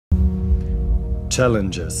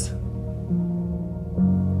Challenges.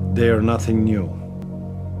 They are nothing new.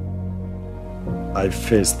 I've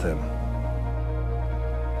faced them.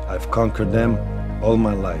 I've conquered them all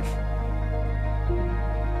my life.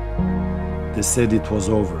 They said it was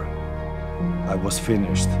over. I was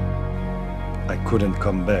finished. I couldn't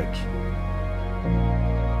come back.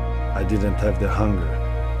 I didn't have the hunger.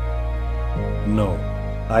 No,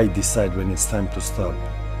 I decide when it's time to stop,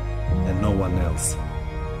 and no one else.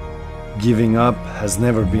 Giving up has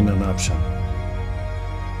never been an option.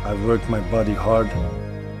 I've worked my body hard,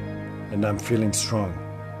 and I'm feeling strong.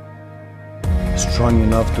 Strong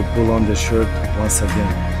enough to pull on the shirt once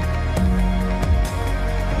again.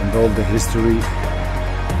 And all the history,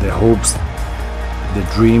 the hopes, the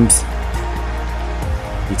dreams,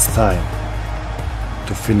 it's time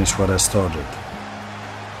to finish what I started.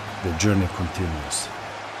 The journey continues.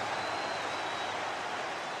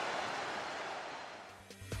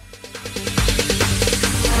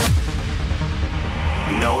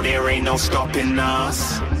 No, there ain't no stopping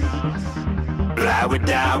us. Fly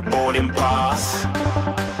without boarding pass.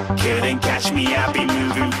 Couldn't catch me, I'll be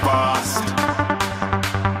moving fast.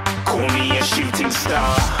 Call me a shooting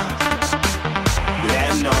star. Let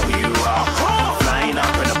 'em know who you are. Flying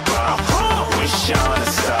up in a bar. Wish on a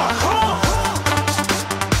star.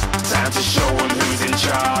 Time to show 'em who's in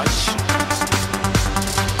charge.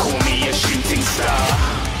 Call me a shooting star.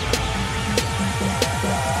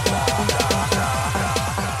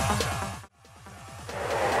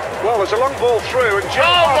 Well, there's a long ball through and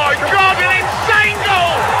oh my God, an insane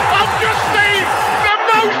goal! I've just seen the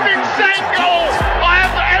most insane goal I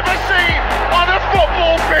have ever seen on a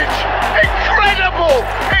football pitch. Incredible,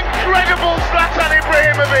 incredible Zlatan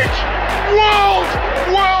Ibrahimovic. World